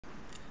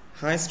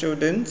Hi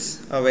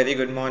students, a very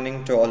good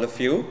morning to all of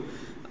you.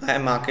 I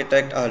am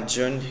architect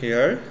Arjun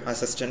here,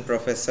 assistant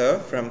professor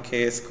from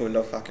KS School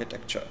of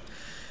Architecture.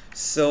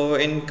 So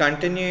in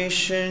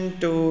continuation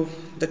to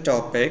the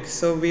topic,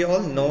 so we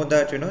all know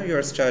that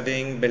you're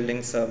studying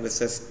building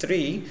services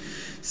 3.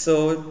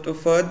 So to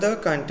further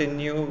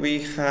continue,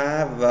 we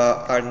have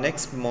our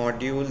next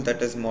module,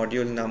 that is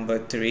module number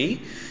 3,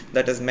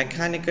 that is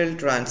mechanical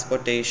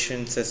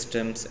transportation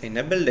systems in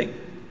a building.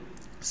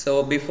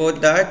 So before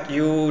that,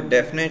 you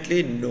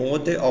definitely know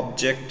the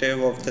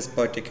objective of this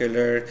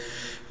particular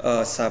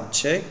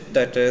subject,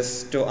 that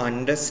is to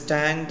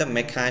understand the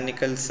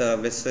mechanical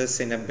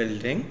services in a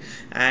building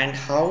and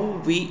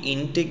how we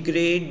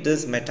integrate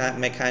these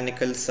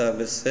mechanical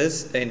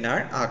services in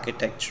our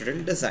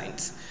architectural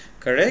designs.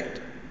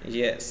 Correct?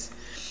 Yes.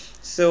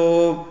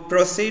 So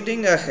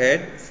proceeding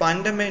ahead,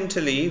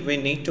 fundamentally we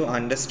need to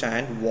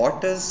understand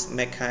what is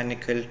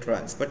mechanical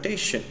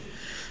transportation.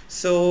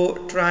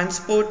 So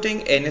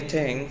transporting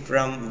anything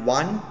from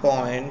one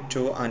point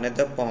to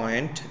another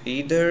point,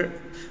 either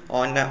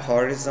on a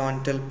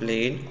horizontal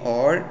plane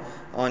or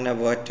on a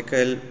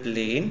vertical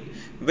plane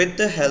with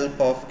the help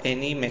of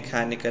any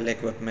mechanical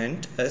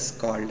equipment is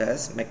called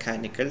as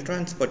mechanical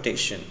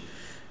transportation.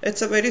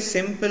 It's a very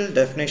simple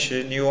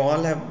definition. You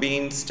all have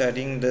been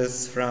studying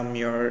this from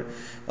your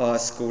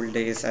school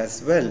days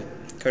as well,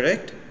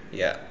 correct?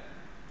 Yeah.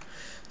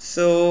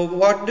 So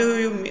what do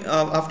you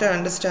after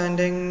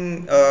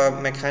understanding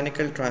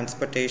mechanical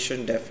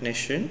transportation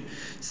definition,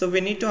 so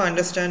we need to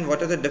understand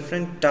what are the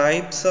different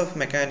types of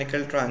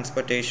mechanical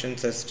transportation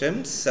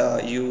systems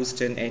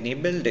used in any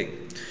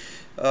building.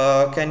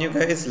 Can you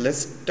guys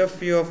list a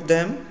few of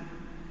them?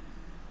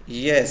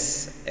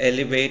 Yes,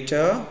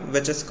 elevator,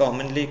 which is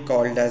commonly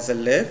called as a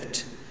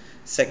lift.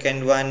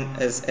 Second one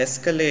is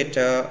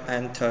escalator,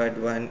 and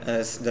third one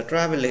is the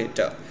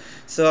travelator.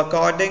 So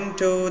according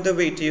to the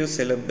VTU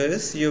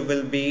syllabus, you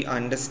will be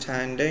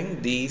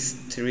understanding these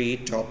three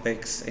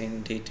topics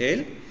in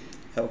detail.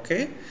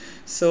 Okay,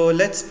 so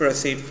let's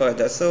proceed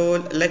further.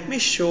 So let me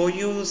show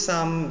you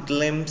some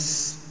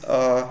glimpse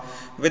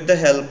with the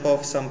help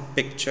of some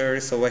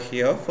pictures over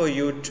here for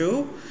you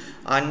to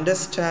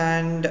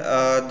understand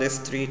these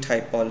three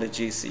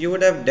typologies. You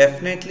would have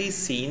definitely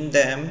seen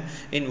them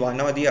in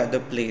one or the other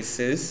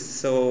places.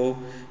 So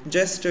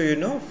just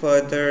to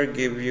further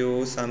give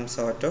you some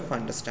sort of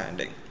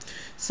understanding.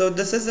 So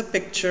this is a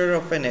picture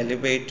of an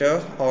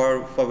elevator,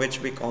 or for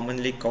which we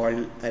commonly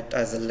call it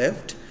as a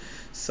lift.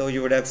 So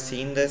you would have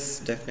seen this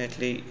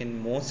definitely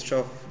in most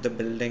of the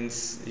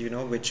buildings,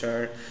 which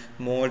are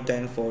more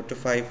than 4 to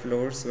 5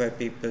 floors, where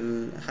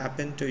people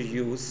happen to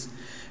use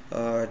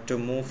to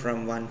move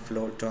from one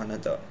floor to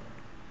another.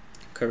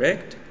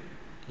 Correct?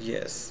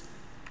 Yes.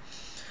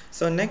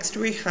 So next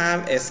we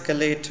have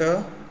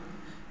escalator.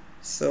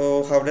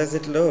 So how does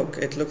it look?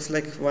 It looks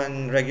like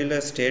one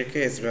regular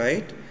staircase,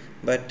 right?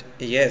 But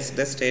yes,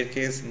 the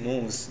staircase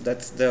moves.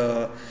 That's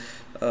the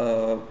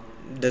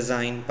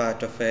design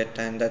part of it,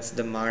 and that's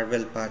the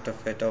marvel part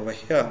of it over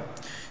here.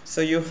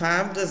 So you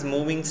have this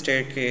moving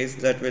staircase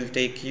that will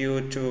take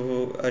you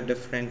to a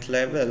different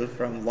level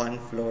from one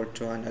floor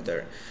to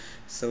another.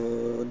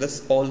 So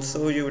this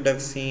also you would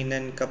have seen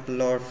in a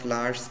couple of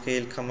large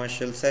scale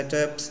commercial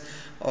setups,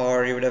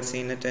 or you would have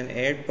seen it in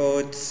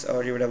airports,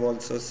 or you would have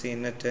also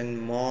seen it in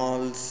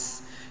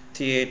malls,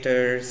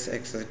 theaters,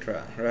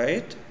 etc.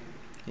 Right?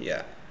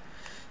 Yeah.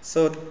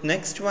 So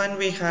next one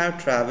we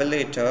have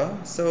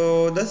travelator.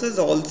 So this is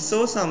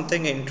also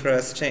something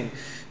interesting.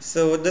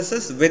 So this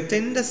is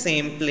within the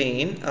same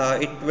plane.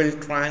 It will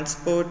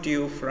transport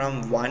you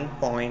from one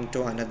point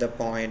to another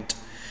point.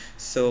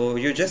 So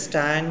you just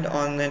stand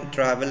on a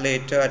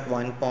travelator at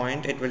one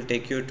point, it will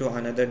take you to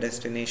another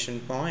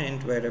destination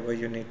point wherever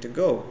you need to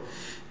go.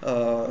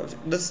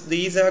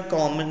 These are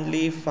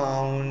commonly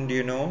found,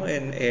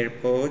 in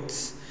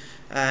airports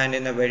and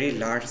in a very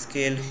large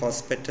scale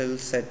hospital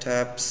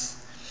setups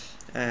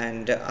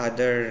and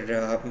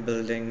other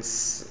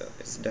buildings.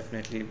 Is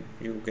definitely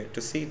you get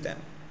to see them.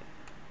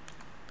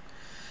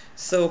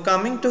 So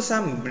coming to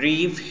some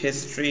brief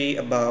history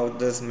about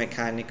this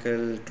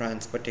mechanical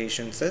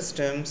transportation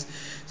systems.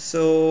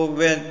 So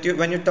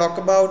when you talk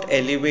about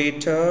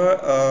elevator,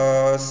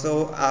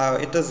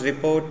 it is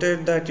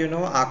reported that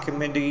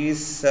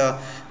Archimedes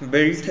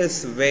built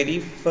his very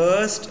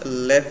first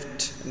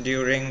lift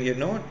during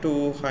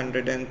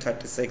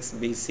 236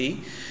 BC.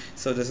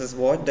 So this is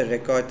what the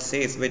record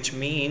says, which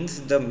means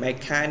the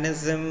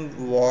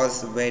mechanism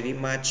was very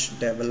much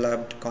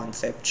developed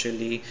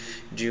conceptually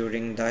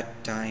during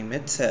that time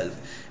itself.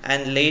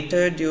 And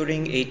later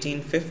during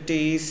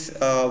 1850s,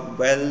 a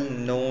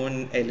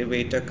well-known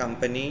elevator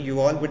company,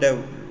 you all would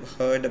have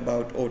heard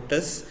about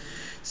Otis.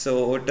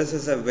 So Otis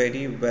is a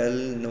very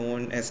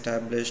well-known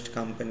established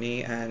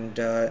company, and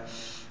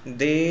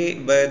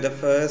they were the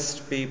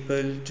first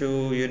people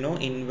to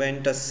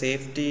invent a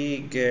safety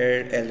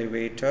gear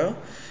elevator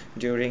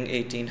during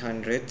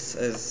 1800s,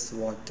 is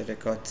what the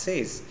record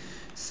says.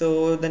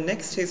 So the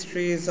next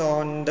history is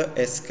on the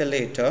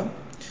escalator.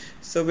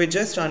 So we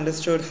just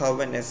understood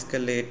how an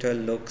escalator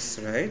looks,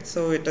 right?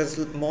 So it is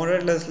more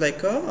or less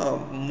like a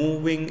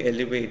moving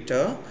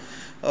elevator,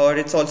 or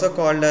it's also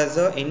called as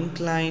a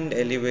inclined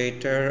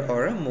elevator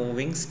or a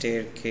moving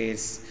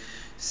staircase.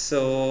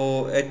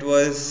 So it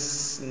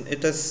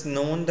is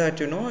known that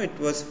it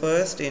was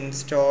first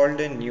installed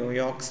in New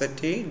York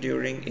City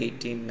during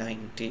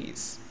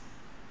 1890s.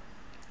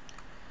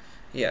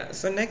 Yeah,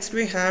 so next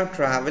we have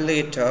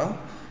travelator.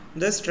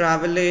 This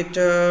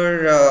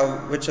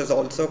travelator, which is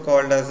also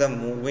called as a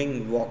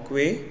moving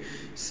walkway,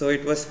 so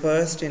it was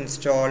first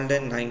installed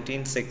in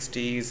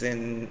 1960s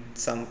in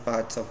some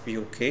parts of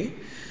UK.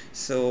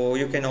 So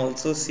you can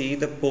also see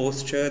the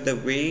poster, the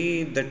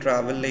way the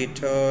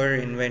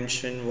travelator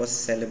invention was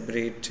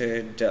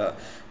celebrated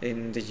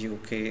in the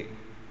UK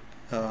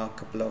a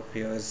couple of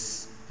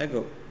years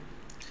ago.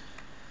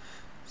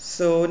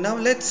 So now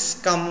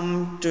let's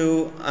come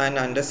to an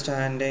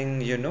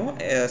understanding,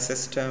 a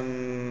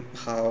system,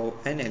 how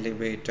an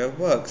elevator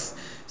works.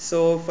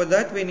 So for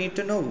that we need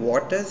to know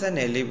what is an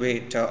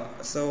elevator.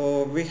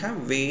 So we have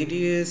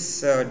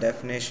various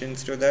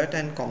definitions to that,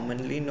 and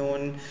commonly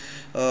known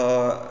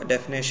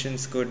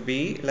definitions could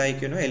be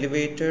like,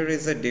 elevator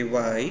is a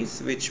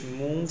device which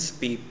moves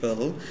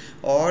people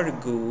or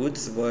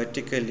goods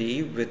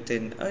vertically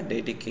within a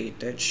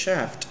dedicated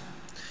shaft.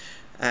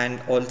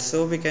 And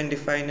also we can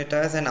define it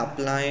as an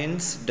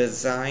appliance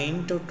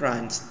designed to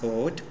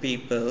transport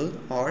people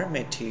or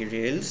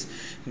materials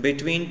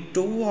between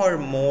two or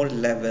more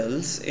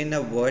levels in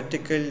a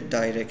vertical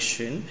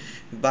direction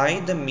by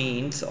the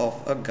means of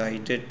a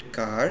guided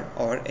car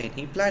or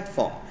any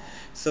platform.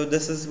 So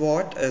this is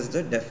what is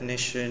the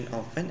definition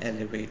of an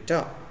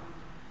elevator.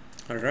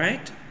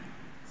 Alright,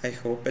 I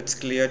hope it's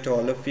clear to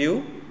all of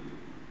you.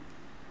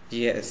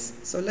 Yes,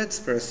 so let's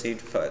proceed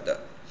further.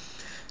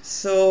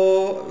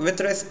 So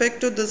with respect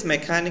to this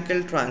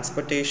mechanical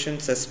transportation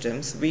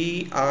systems,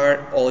 we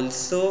are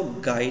also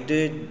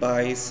guided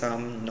by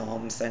some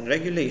norms and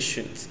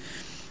regulations.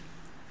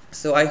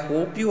 So I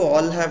hope you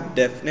all have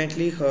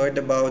definitely heard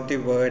about the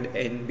word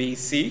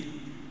NBC,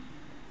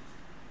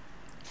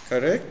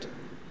 correct?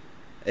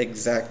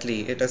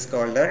 Exactly, it is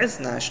called as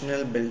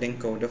National Building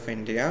Code of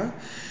India.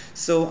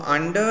 So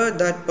under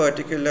that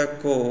particular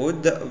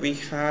code, we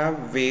have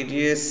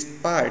various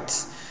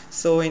parts.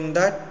 So in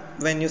that,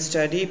 when you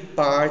study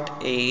part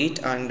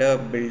 8 under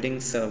building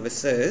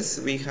services,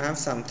 we have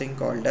something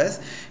called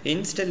as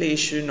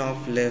installation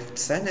of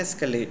lifts and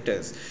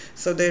escalators.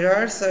 So there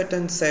are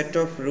certain set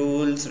of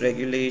rules,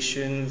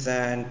 regulations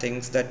and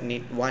things that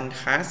one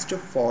has to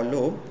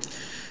follow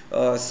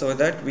so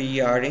that we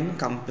are in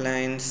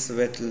compliance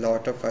with a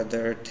lot of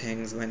other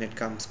things when it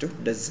comes to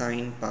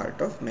design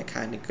part of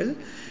mechanical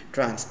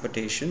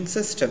transportation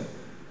system.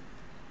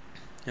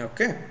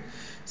 Okay.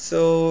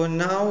 So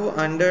now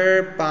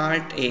under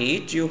part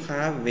 8 you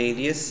have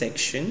various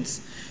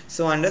sections.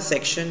 So under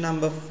section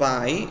number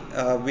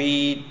 5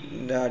 the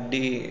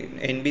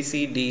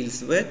NBC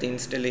deals with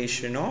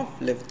installation of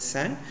lifts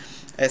and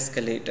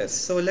escalators.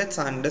 So let's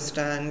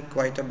understand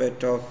quite a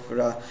bit of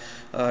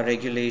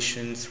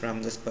regulations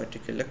from this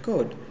particular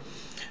code.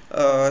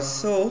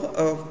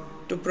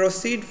 To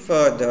proceed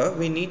further,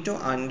 we need to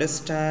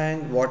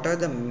understand what are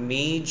the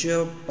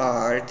major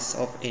parts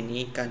of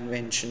any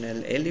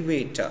conventional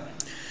elevator.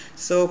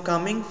 So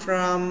coming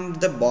from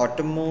the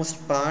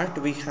bottommost part,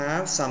 we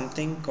have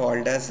something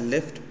called as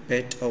lift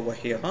pit over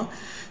here.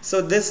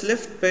 So this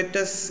lift pit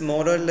is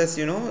more or less,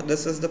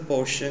 this is the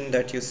portion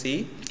that you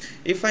see.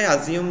 If I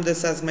assume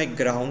this as my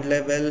ground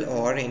level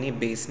or any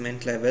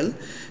basement level,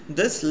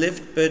 this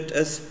lift pit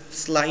is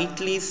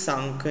slightly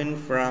sunken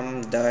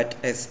from that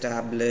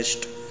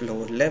established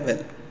floor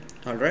level.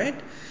 Alright?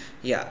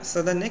 Yeah,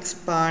 so the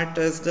next part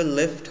is the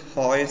lift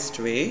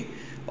hoistway,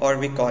 or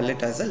we call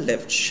it as a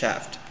lift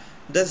shaft.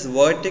 This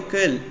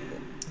vertical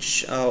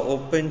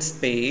open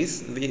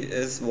space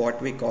is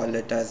what we call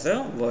it as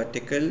a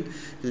vertical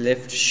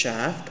lift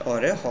shaft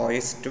or a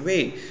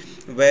hoistway,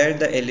 where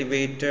the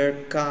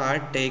elevator car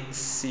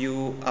takes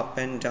you up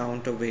and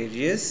down to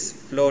various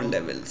floor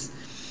levels.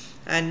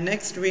 And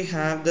next we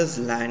have this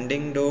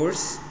landing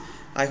doors.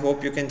 I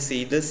hope you can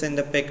see this in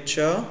the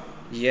picture.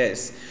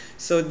 Yes,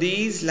 so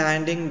these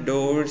landing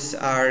doors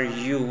are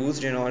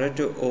used in order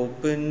to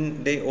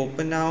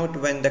open out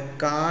when the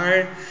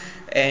car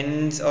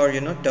ends or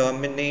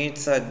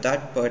terminates at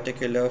that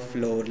particular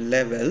floor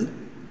level,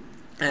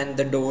 and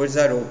the doors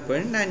are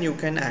opened and you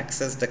can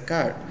access the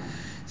car.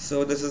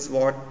 So this is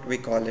what we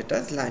call it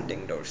as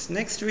landing doors.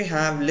 Next we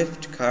have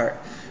lift car.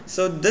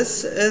 So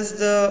this is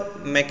the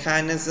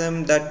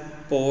mechanism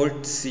that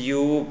ports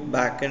you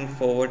back and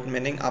forth,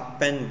 meaning up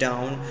and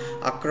down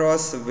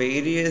across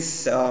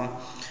various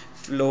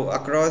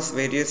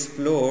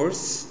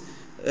floors,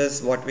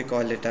 is what we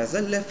call it as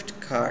a lift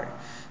car.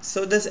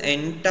 So this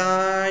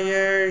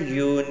entire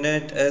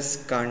unit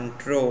is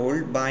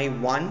controlled by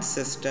one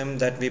system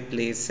that we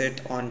place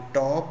it on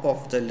top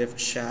of the lift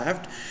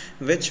shaft,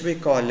 which we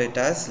call it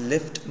as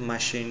lift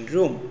machine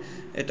room.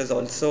 It is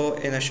also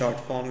in a short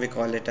form we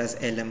call it as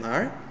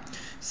LMR.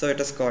 So it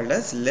is called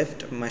as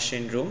lift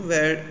machine room,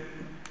 where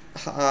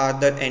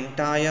the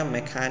entire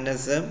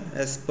mechanism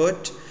is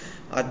put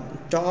on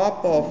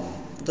top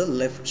of the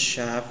lift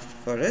shaft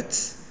for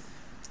its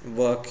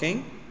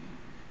working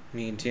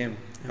medium.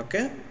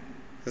 Okay,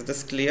 is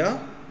this clear?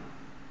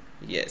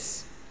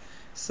 Yes.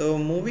 So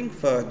moving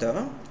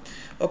further,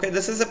 okay,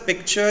 this is a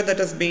picture that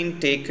has been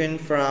taken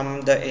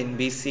from the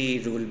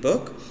NBC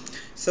rulebook.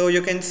 So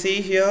you can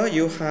see here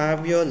you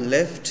have your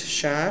lift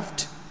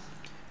shaft.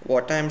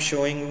 What I am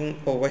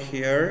showing over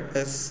here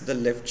is the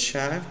lift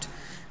shaft,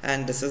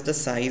 and this is the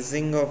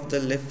sizing of the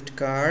lift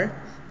car,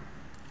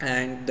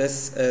 and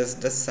this is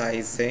the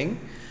sizing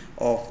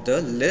of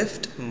the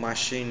lift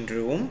machine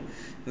room,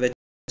 which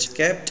is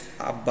kept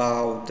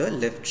above the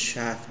lift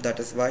shaft. That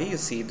is why you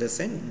see this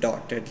in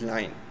dotted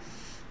line.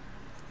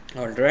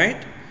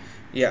 Alright,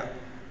 yeah.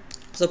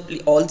 So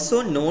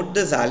also note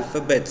this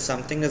alphabet.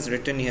 Something is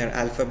written here: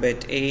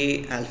 alphabet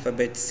A,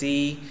 alphabet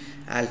C,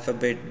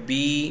 alphabet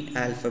B,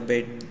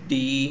 alphabet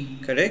D,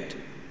 correct?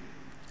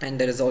 And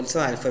there is also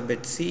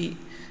alphabet C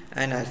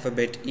and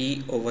alphabet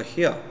E over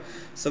here.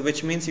 So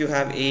which means you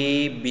have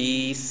A,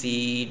 B,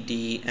 C,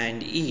 D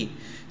and E.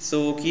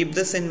 So keep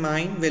this in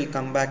mind. We'll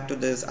come back to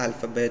these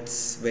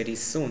alphabets very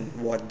soon,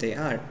 what they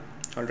are.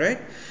 Alright.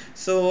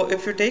 So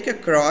if you take a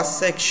cross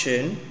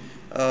section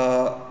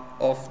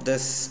of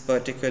this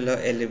particular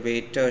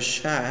elevator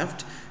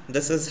shaft,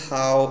 this is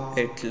how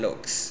it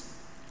looks.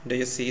 Do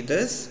you see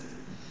this?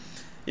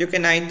 You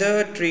can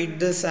either treat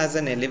this as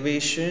an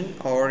elevation,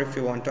 or if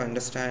you want to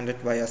understand it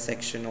via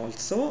section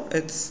also,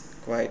 it's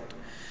quite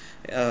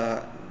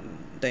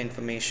the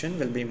information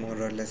will be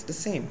more or less the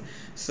same.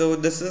 So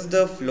this is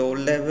the floor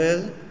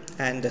level,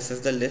 and this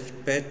is the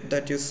lift pit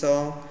that you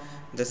saw.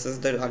 This is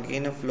the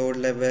again a floor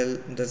level.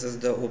 This is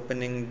the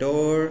opening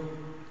door,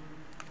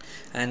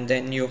 and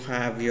then you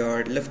have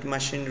your lift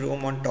machine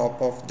room on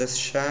top of this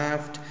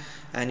shaft,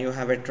 and you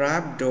have a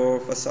trap door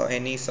for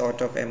any sort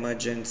of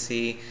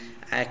emergency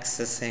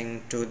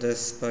accessing to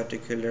this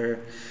particular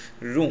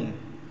room.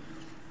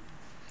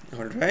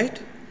 All right,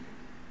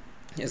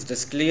 is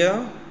this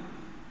clear?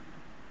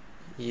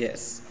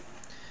 Yes.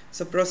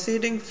 So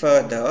proceeding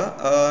further,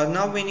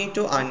 now we need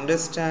to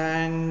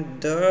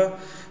understand the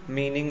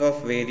meaning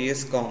of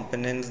various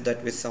components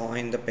that we saw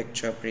in the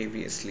picture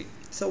previously.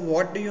 So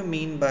what do you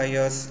mean by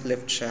a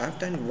lift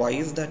shaft, and why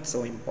is that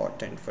so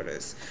important for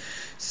us?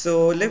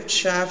 So lift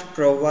shaft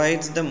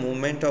provides the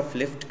movement of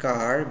lift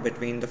car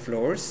between the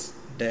floors.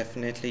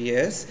 Definitely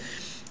yes.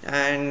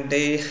 And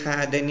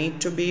they need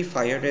to be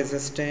fire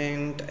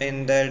resistant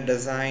in their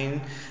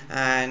design,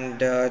 and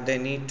they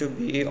need to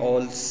be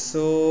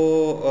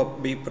also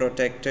be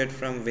protected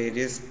from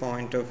various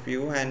point of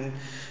view, and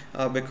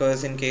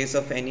because in case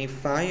of any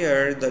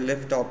fire, the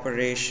lift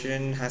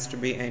operation has to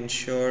be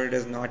ensured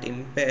is not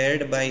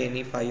impaired by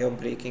any fire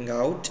breaking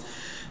out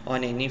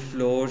on any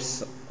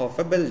floors of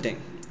a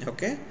building.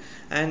 Okay,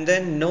 and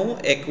then no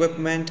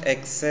equipment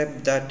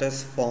except that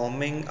is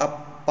forming a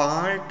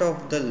part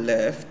of the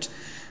lift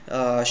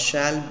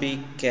shall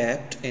be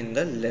kept in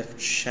the lift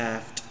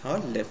shaft or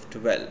lift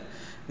well,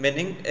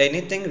 meaning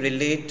anything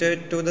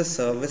related to the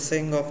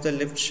servicing of the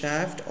lift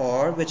shaft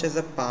or which is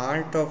a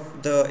part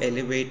of the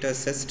elevator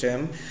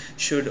system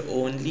should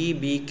only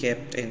be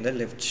kept in the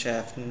lift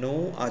shaft.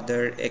 No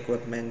other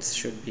equipments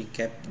should be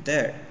kept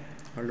there.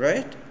 All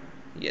right,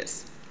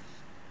 yes.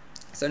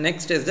 So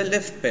next is the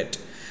lift pit.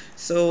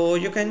 So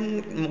you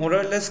can more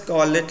or less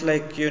call it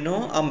like, you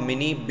know, a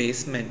mini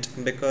basement,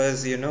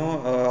 because, you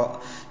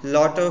know,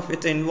 lot of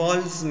it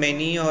involves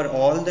many or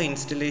all the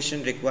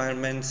installation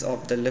requirements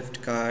of the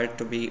lift car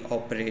to be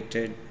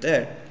operated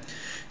there.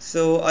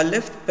 So a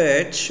lift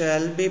pit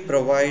shall be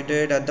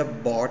provided at the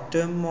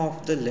bottom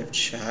of the lift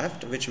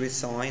shaft, which we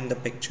saw in the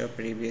picture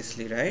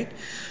previously, right?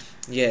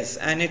 Yes,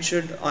 and it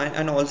should,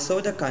 and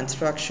also the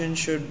construction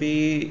should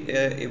be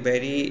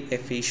very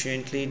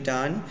efficiently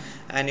done,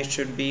 and it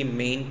should be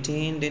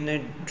maintained in a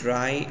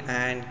dry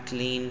and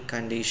clean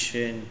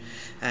condition,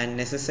 and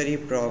necessary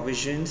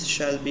provisions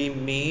shall be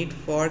made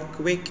for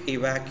quick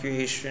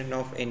evacuation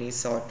of any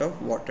sort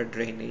of water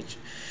drainage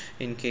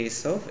in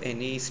case of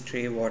any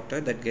stray water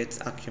that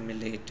gets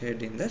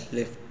accumulated in the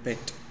lift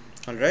pit.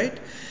 All right.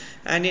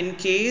 And in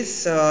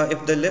case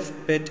if the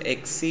lift pit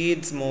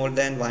exceeds more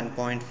than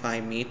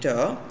 1.5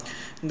 meter,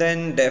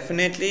 then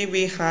definitely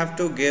we have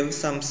to give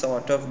some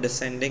sort of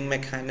descending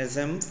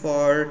mechanism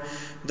for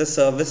the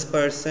service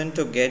person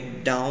to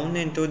get down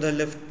into the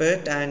lift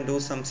pit and do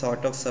some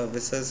sort of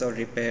services or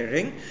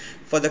repairing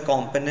for the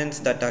components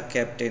that are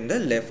kept in the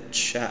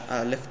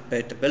lift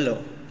pit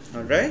below.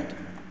 All right,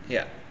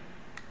 yeah.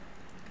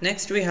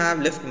 Next we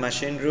have lift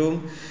machine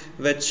room,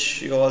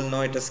 which you all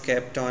know it is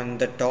kept on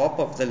the top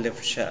of the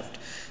lift shaft.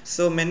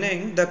 So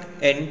meaning the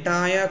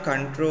entire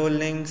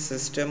controlling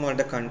system or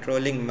the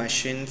controlling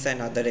machines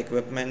and other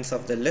equipments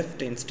of the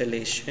lift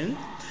installation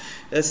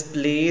is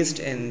placed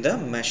in the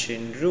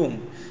machine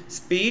room.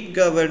 Speed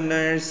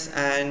governors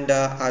and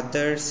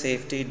other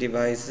safety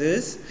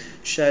devices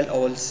shall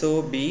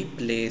also be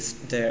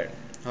placed there.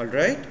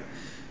 Alright.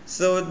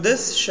 So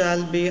this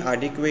shall be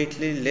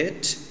adequately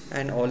lit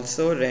and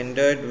also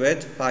rendered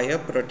with fire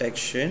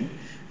protection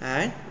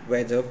and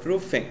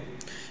weatherproofing,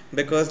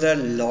 because there are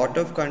a lot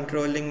of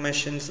controlling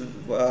machines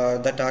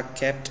that are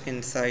kept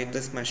inside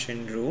this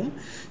machine room.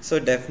 So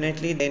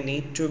definitely they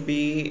need to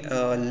be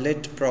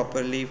lit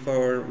properly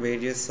for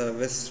various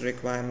service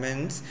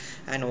requirements,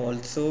 and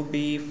also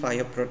be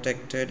fire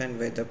protected and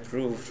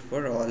weatherproofed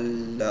for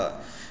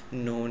all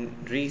known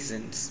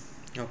reasons.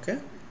 Okay.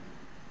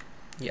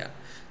 Yeah.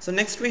 So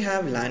next we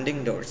have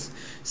landing doors.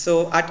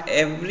 So at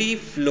every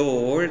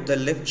floor, the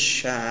lift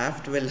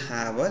shaft will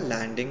have a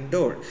landing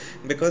door,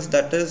 because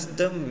that is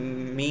the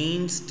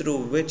means through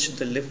which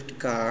the lift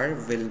car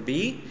will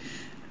be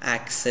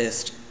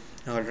accessed.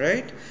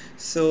 Alright.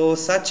 So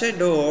such a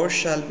door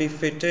shall be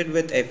fitted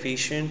with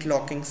efficient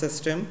locking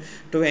system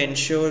to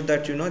ensure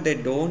that they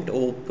don't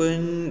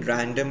open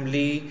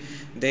randomly.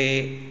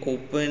 They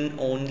open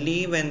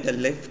only when the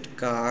lift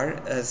car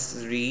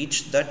has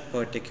reached that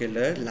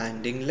particular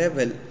landing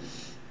level.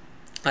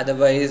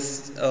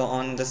 Otherwise,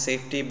 on the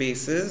safety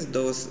basis,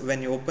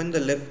 when you open the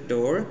lift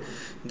door,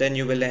 then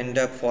you will end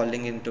up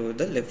falling into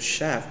the lift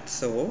shaft.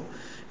 So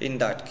in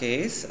that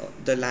case,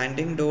 the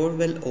landing door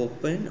will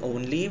open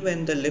only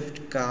when the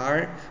lift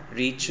car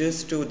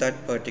reaches to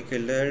that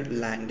particular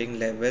landing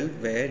level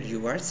where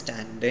you are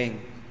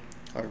standing.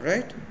 All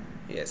right.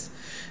 Yes.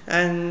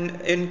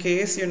 And in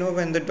case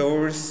when the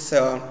doors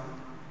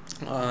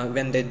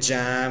when they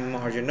jam,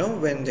 or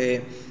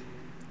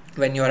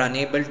when you are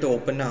unable to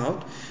open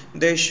out,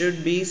 there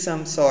should be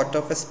some sort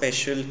of a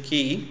special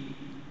key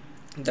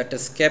that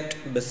is kept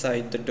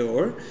beside the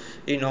door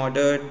in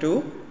order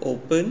to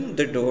open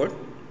the door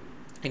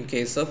in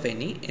case of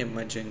any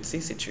emergency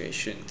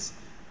situations.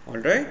 All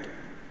right.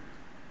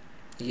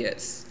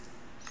 Yes.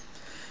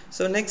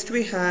 So next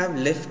we have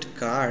lift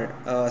car.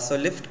 So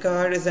lift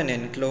car is an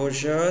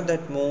enclosure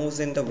that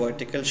moves in the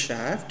vertical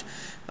shaft,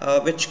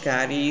 which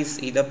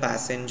carries either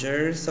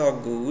passengers or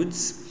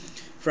goods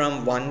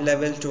from one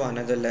level to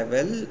another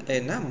level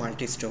in a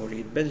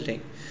multi-storied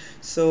building.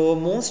 So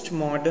most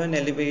modern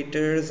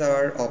elevators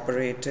are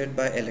operated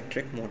by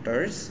electric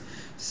motors.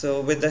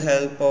 So with the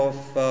help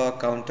of a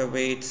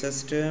counterweight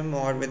system,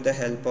 or with the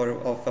help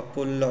of a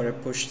pull or a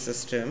push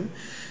system.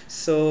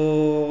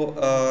 So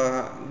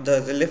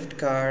the lift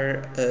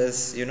car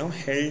is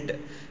held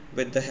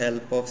with the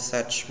help of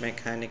such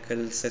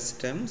mechanical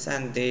systems,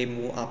 and they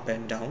move up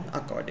and down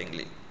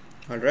accordingly.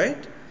 All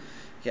right.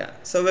 Yeah,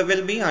 so we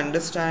will be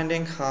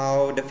understanding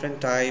how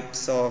different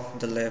types of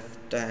the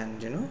lift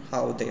and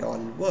how they all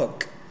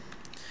work.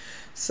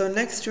 So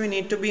next we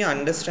need to be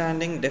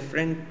understanding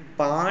different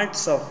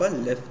parts of a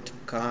lift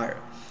car.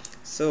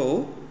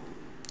 So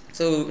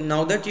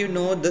now that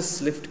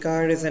this lift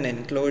car is an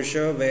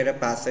enclosure where a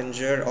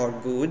passenger or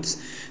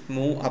goods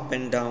move up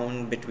and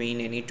down between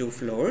any two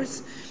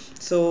floors.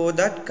 So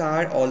that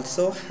car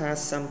also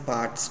has some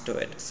parts to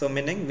it. So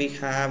meaning we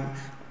have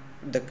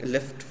the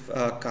lift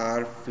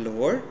car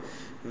floor,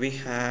 we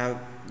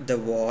have the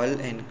wall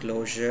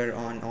enclosure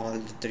on all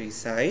the three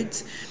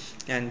sides,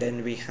 and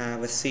then we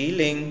have a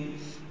ceiling,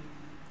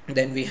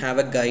 then we have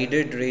a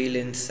guided rail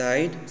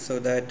inside, so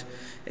that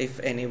if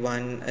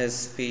anyone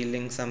is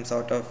feeling some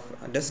sort of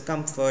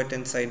discomfort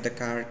inside the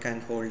car, can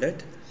hold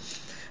it.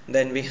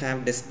 Then we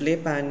have display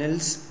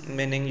panels,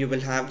 meaning you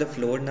will have the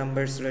floor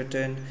numbers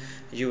written,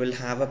 you will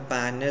have a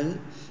panel,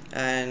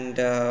 and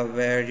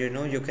where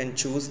you can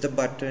choose the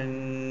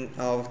button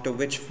of to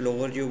which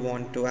floor you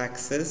want to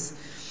access.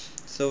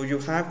 So you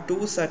have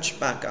two such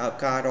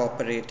car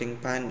operating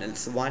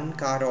panels. One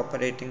car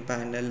operating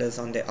panel is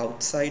on the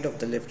outside of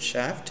the lift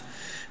shaft,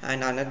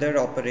 and another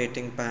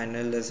operating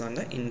panel is on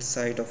the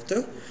inside of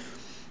the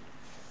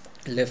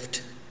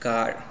lift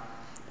car.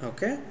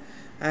 Okay.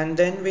 And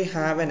then we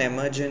have an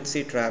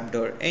emergency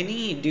trapdoor.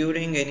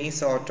 During any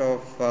sort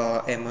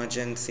of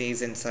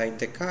emergencies inside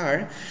the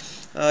car,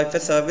 if a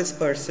service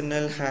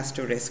personnel has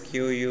to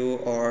rescue you,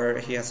 or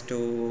he has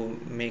to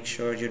make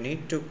sure you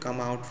need to come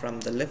out from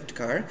the lift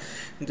car,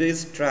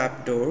 these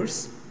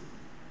trapdoors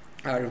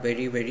are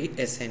very, very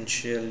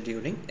essential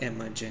during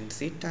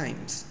emergency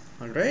times.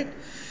 All right.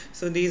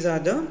 So these are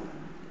the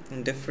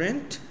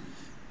different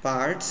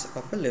parts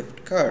of a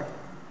lift car.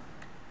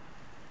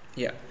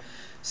 Yeah.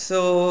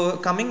 So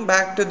coming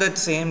back to that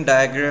same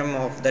diagram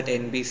of that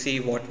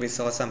NBC what we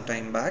saw some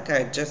time back,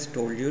 I just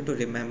told you to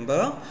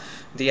remember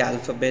the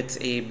alphabets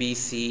A, B,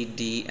 C,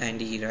 D and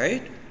E,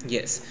 right?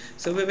 Yes.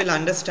 So we will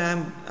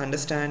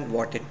understand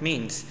what it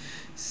means.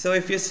 So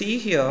if you see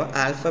here,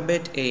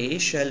 alphabet A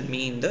shall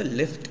mean the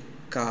lift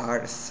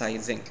car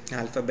sizing.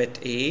 Alphabet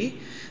A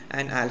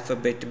and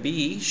alphabet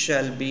B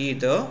shall be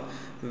the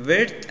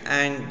width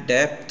and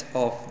depth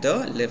of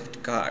the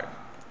lift car.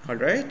 All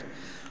right.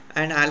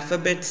 And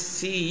alphabet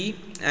C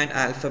and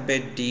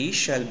alphabet D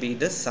shall be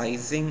the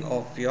sizing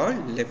of your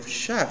lift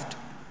shaft.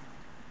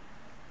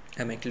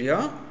 Am I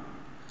clear?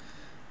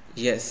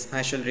 Yes,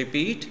 I shall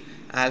repeat.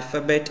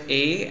 Alphabet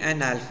A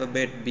and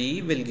alphabet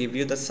B will give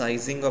you the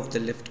sizing of the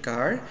lift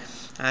car.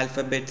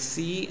 Alphabet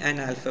C and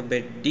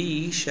alphabet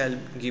D shall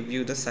give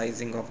you the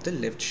sizing of the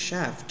lift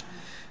shaft.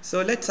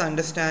 So let's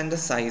understand the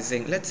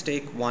sizing. Let's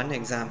take one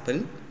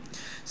example.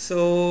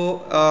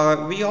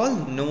 So we all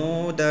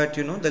know that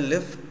the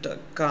lift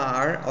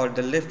car or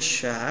the lift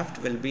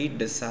shaft will be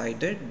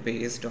decided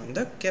based on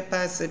the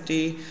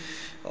capacity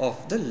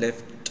of the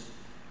lift.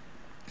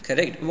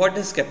 Correct. What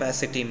does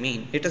capacity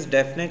mean? It is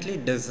definitely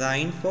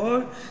designed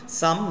for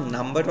some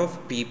number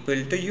of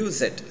people to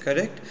use it.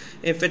 Correct.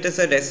 If it is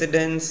a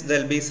residence,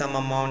 there'll be some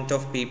amount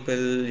of people,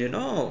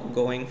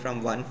 going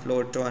from one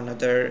floor to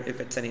another.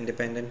 If it's an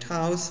independent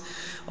house,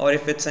 or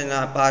if it's an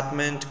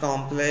apartment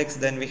complex,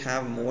 then we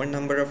have more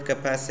number of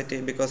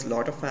capacity because a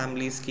lot of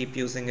families keep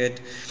using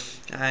it.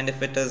 And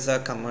if it is a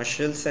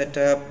commercial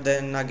setup,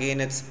 then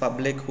again it's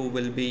public who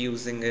will be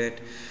using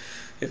it.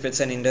 If it's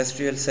an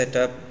industrial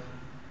setup,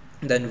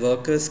 then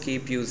workers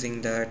keep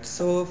using that.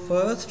 So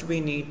first we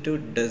need to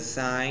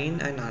design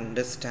and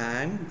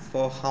understand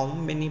for how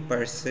many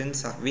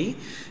persons are we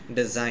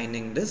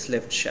designing this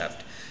lift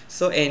shaft.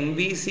 So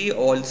NBC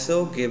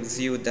also gives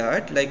you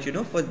that, like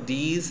for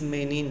these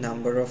many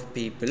number of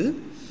people.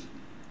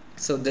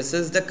 So this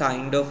is the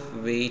kind of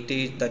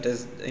weightage, that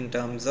is in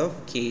terms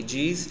of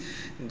kgs,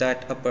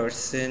 that a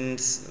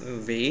person's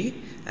weigh,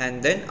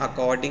 and then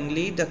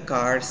accordingly the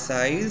car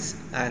size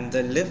and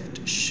the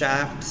lift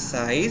shaft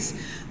size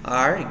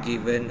are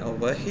given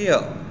over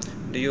here.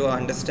 Do you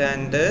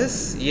understand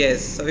this?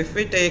 Yes. So if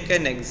we take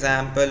an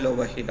example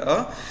over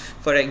here,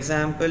 for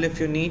example, if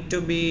you need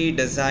to be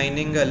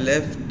designing a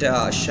lift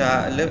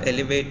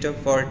elevator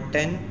for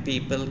 10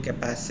 people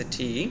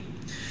capacity,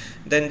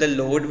 then the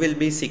load will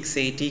be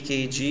 680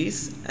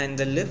 kgs and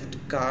the lift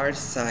car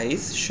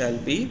size shall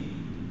be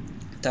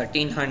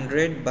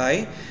 1300 by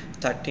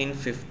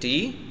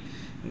 1350.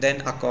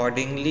 Then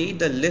accordingly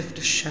the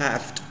lift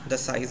shaft, the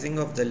sizing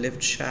of the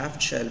lift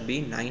shaft shall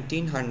be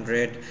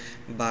 1900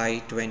 by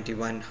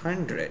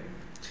 2100.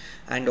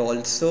 And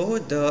also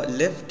the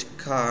lift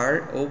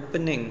car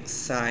opening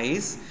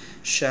size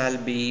shall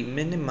be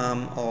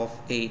minimum of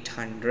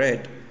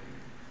 800.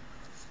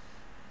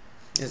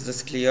 Is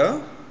this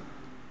clear?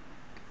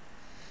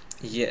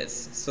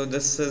 Yes. So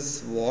this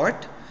is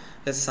what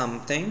is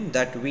something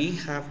that we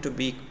have to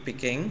be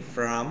picking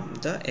from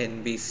the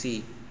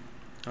NBC.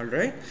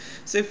 Alright.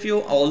 So if you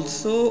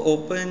also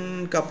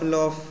open couple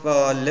of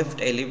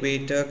lift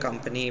elevator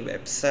company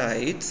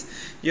websites,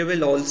 you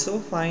will also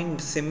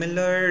find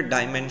similar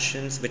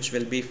dimensions which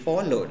will be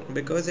followed,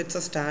 because it's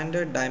a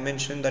standard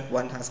dimension that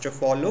one has to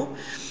follow,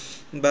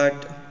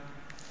 but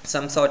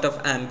some sort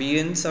of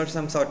ambience or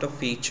some sort of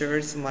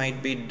features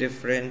might be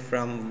different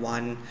from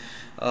one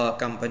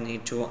company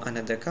to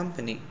another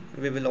company.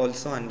 We will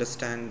also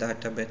understand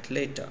that a bit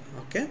later.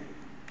 Okay.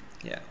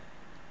 Yeah.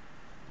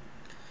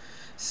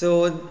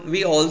 So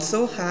we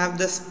also have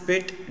the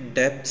spit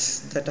depths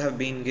that have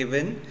been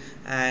given,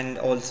 and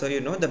also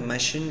the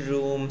machine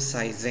room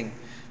sizing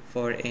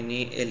for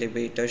any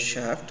elevator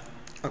shaft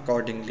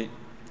accordingly.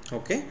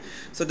 Okay.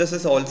 So this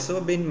has also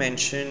been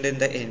mentioned in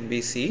the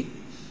NBC.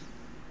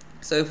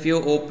 So if you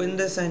open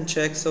this and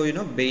check, so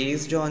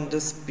based on the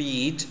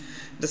speed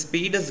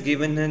is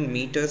given in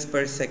meters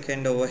per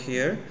second over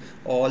here.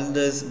 All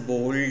this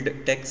bold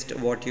text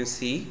what you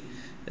see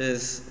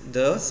is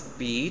the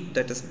speed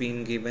that is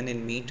being given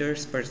in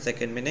meters per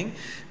second, meaning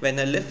when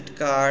a lift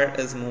car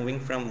is moving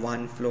from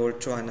one floor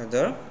to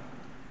another,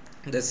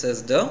 this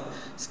is the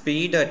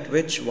speed at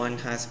which one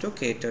has to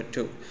cater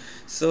to.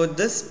 So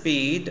this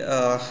speed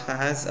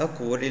has a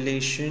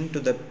correlation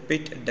to the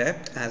pit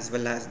depth as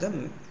well as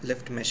the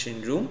lift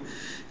machine room,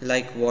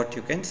 like what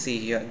you can see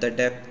here. The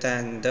depth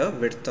and the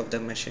width of the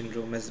machine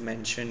room is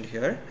mentioned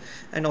here,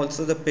 and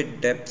also the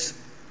pit depths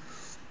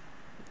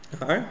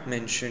are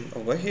mentioned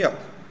over here.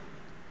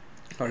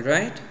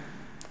 Alright.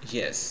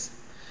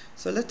 Yes.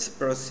 So let's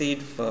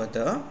proceed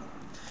further.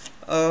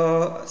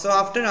 So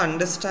after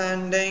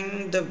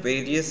understanding the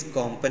various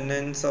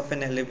components of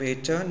an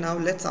elevator, now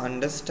let's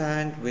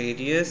understand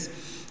various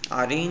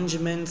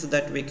arrangements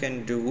that we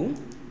can do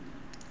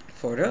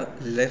for a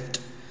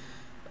lift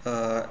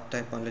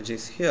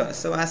typologies here.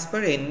 So as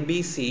per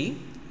NBC,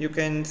 you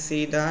can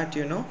see that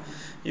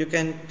you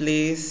can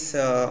place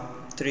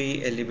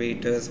 3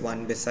 elevators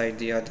one beside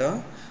the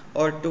other,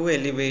 or 2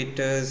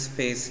 elevators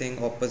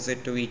facing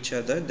opposite to each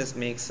other. This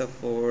makes a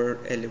 4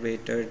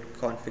 elevator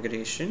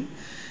configuration.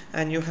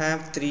 And you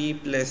have 3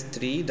 plus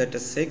 3, that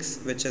is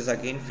 6, which is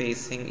again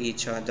facing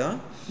each other,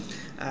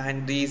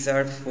 and these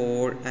are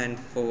 4 and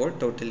 4,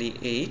 totally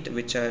 8,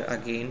 which are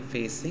again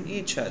facing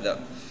each other.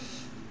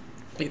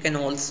 You can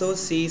also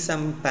see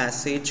some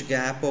passage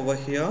gap over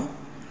here.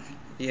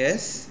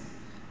 Yes,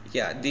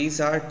 yeah,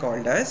 these are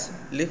called as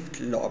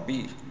lift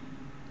lobby.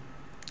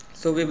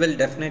 So we will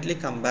definitely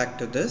come back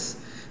to this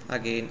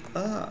again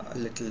a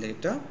little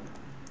later.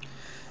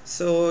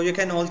 So you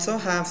can also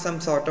have some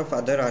sort of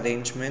other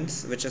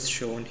arrangements which is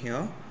shown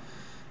here.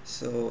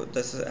 So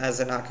this is, as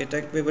an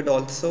architect, we would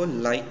also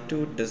like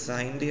to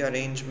design the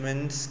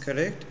arrangements,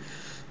 correct?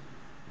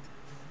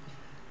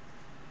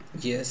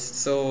 Yes,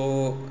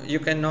 so you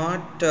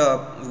cannot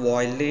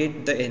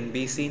violate the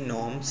NBC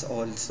norms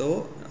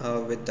also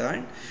with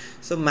that.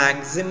 So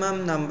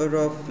maximum number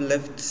of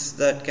lifts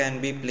that can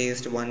be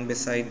placed one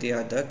beside the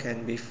other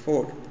can be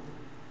 4.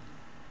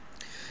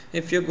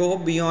 If you go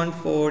beyond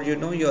 4,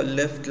 your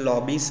lift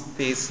lobby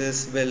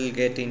spaces will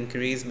get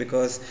increased,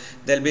 because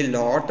there'll be a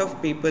lot of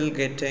people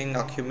getting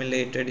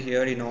accumulated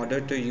here in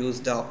order to use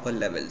the upper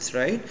levels,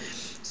 right?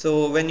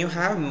 So when you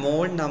have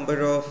more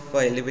number of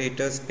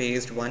elevators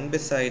spaced one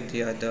beside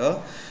the other,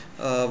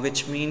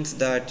 which means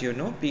that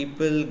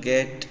people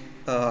get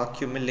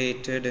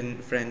accumulated in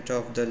front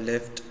of the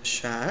lift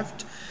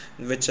shaft,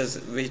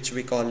 which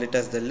we call it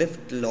as the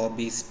lift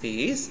lobby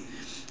space.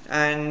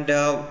 And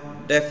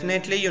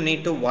definitely you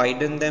need to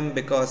widen them,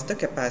 because the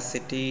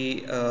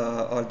capacity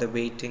or the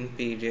waiting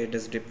period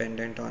is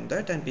dependent on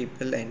that, and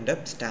people end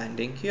up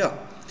standing here.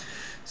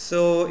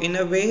 So in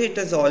a way, it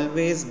is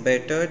always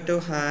better to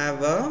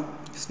have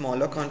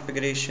smaller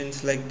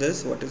configurations like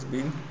this, what is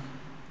being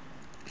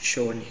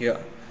shown here.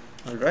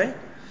 All right.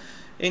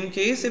 In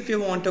case if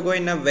you want to go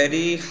in a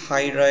very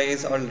high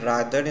rise, or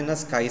rather in a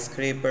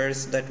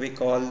skyscrapers that we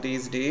call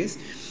these days,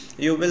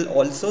 you will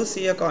also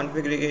see a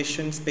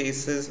configuration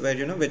spaces where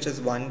which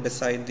is one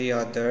beside the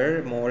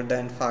other, more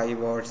than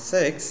 5 or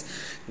 6.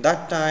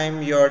 That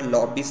time your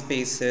lobby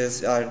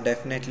spaces are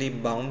definitely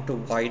bound to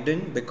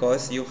widen,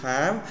 because you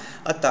have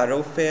a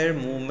thoroughfare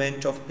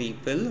movement of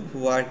people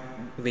who are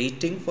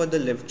waiting for the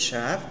lift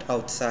shaft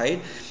outside,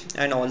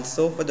 and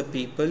also for the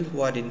people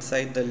who are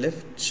inside the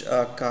lift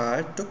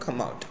car to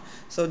come out.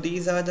 So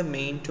these are the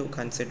main two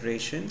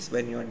considerations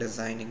when you are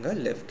designing a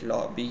lift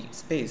lobby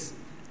space.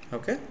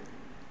 Okay.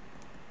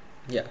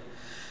 Yeah.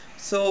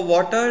 So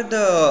what are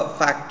the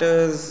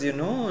factors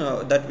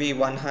that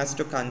one has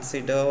to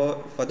consider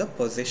for the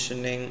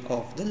positioning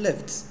of the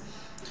lifts?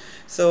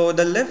 So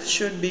the lift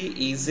should be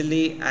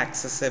easily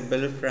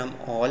accessible from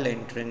all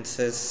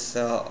entrances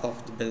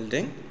of the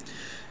building.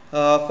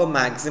 For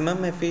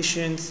maximum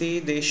efficiency,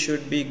 they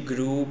should be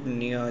grouped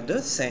near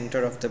the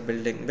center of the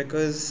building,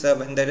 because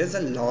when there is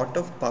a lot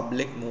of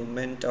public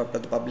movement or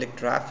the public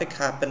traffic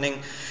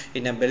happening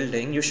in a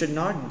building, you should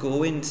not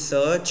go in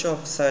search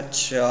of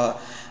such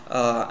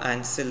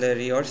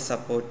ancillary or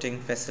supporting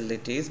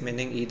facilities,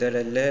 meaning either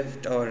a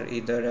lift or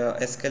either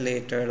a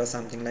escalator or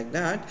something like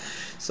that.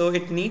 So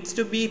it needs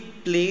to be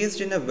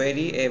placed in a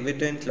very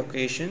evident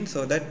location,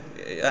 so that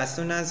as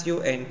soon as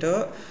you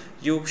enter,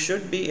 you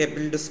should be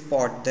able to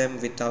spot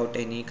them without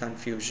any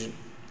confusion.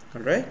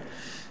 All right.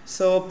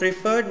 So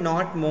preferred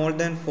not more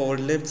than 4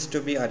 lifts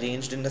to be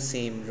arranged in the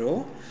same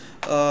row.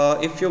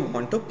 If you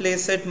want to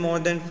place it more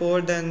than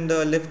 4, then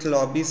the lift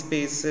lobby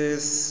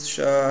spaces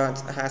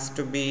has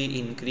to be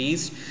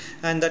increased,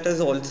 and that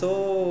is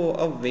also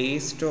a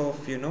waste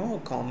of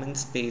common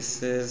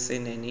spaces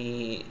in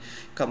any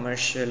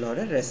commercial or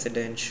a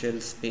residential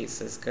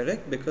spaces,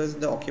 correct? Because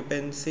the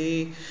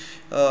occupancy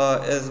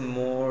is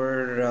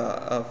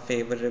more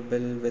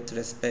favorable with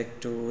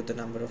respect to the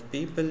number of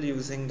people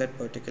using that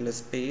particular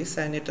space,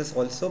 and it is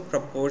also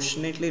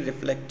proportionately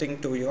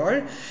reflecting to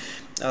your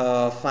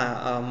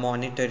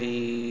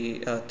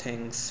monetary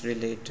things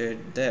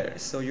related there.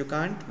 So you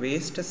can't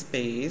waste a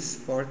space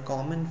for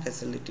common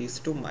facilities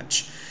too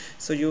much.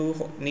 So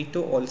you need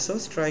to also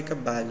strike a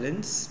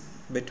balance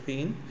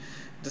between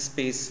the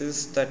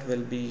spaces that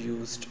will be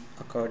used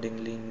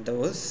accordingly in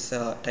those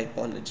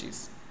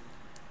typologies.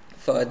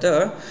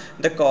 Further,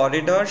 the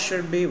corridor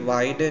should be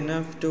wide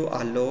enough to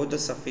allow the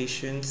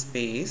sufficient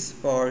space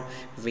for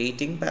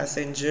waiting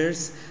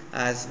passengers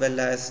as well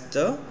as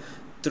the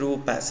through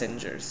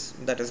passengers.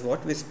 That is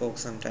what we spoke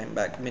some time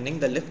back, meaning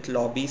the lift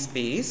lobby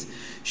space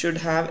should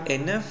have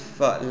enough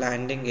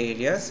landing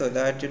area, so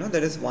that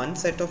there is one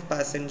set of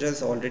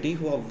passengers already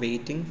who are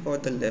waiting for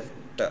the lift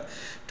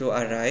to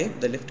arrive,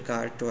 the lift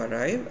car to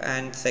arrive,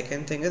 and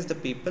second thing is the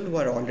people who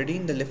are already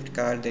in the lift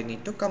car, they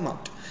need to come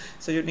out.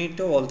 So you need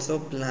to also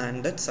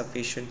plan that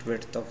sufficient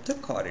width of the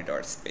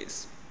corridor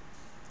space.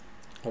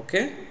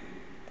 Okay.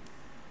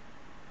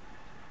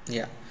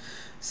 Yeah.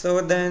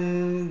 So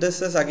then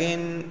this is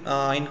again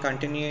in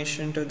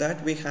continuation to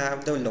that, we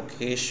have the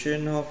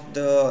location of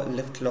the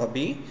lift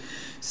lobby.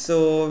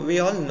 So we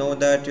all know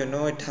that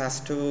it has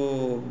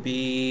to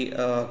be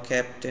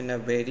kept in a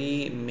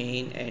very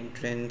main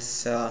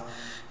entrance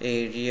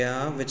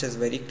area, which is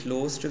very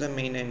close to the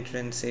main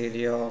entrance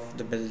area of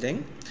the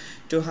building,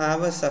 to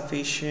have a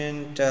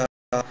sufficient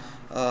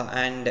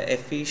and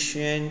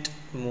efficient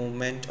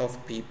movement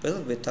of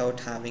people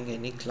without having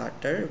any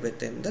clutter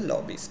within the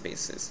lobby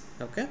spaces.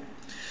 Okay.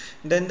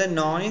 Then the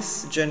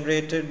noise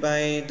generated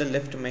by the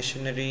lift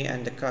machinery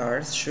and the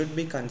cars should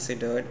be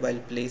considered while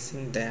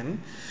placing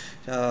them,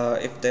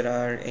 if there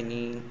are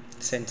any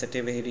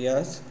sensitive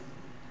areas.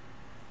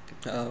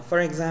 For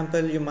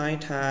example, you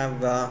might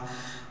have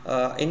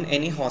in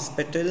any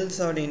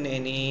hospitals or in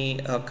any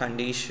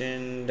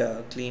conditioned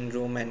clean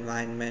room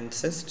environment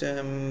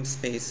system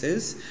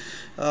spaces,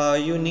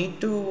 you need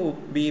to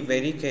be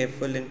very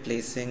careful in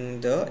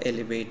placing the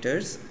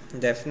elevators.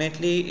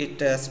 Definitely it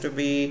has to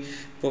be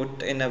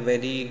put in a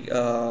very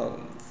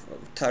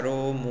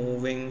thorough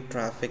moving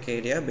traffic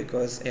area,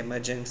 because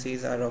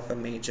emergencies are of a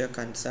major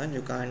concern.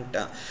 You can't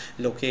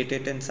locate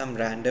it in some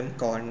random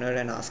corner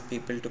and ask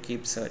people to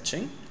keep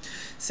searching.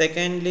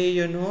 Secondly,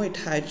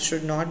 it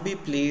should not be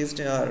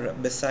placed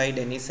beside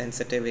any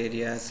sensitive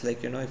areas,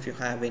 like if you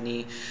have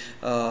any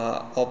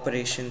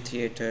operation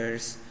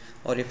theaters,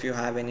 or if you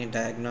have any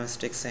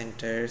diagnostic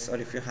centers, or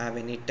if you have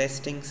any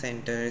testing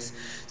centers.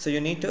 So you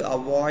need to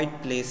avoid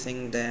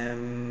placing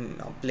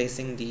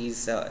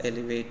these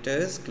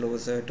elevators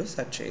closer to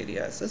such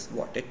areas, is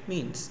what it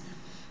means.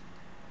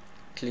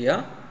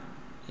 Clear?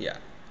 Yeah.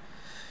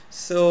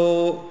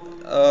 So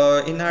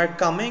in our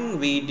coming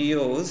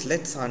videos,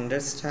 let's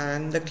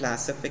understand the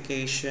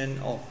classification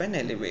of an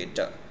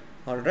elevator.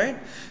 Alright,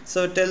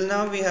 so till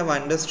now we have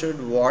understood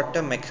what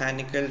a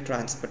mechanical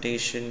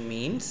transportation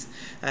means,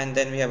 and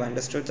then we have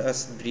understood a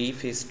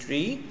brief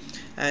history,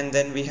 and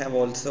then we have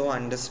also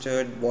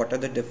understood what are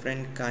the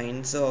different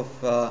kinds of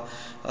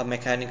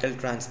mechanical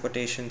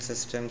transportation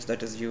systems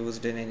that is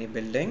used in any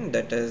building,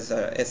 that is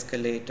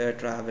escalator,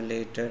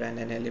 travelator and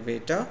an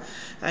elevator.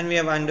 And we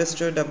have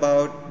understood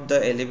about the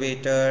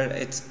elevator,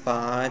 its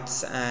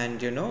parts, and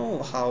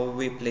how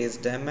we place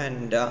them,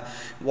 and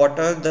what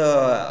are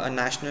the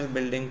national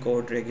building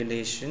code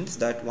regulations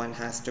that one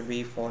has to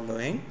be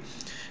following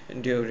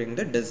during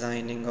the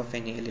designing of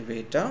any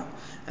elevator.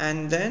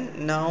 And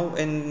then now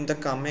in the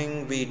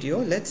coming video,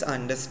 let's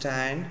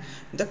understand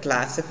the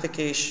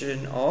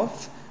classification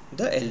of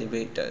the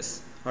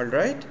elevators. All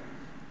right,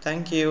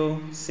 thank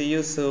you, see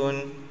you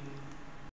soon.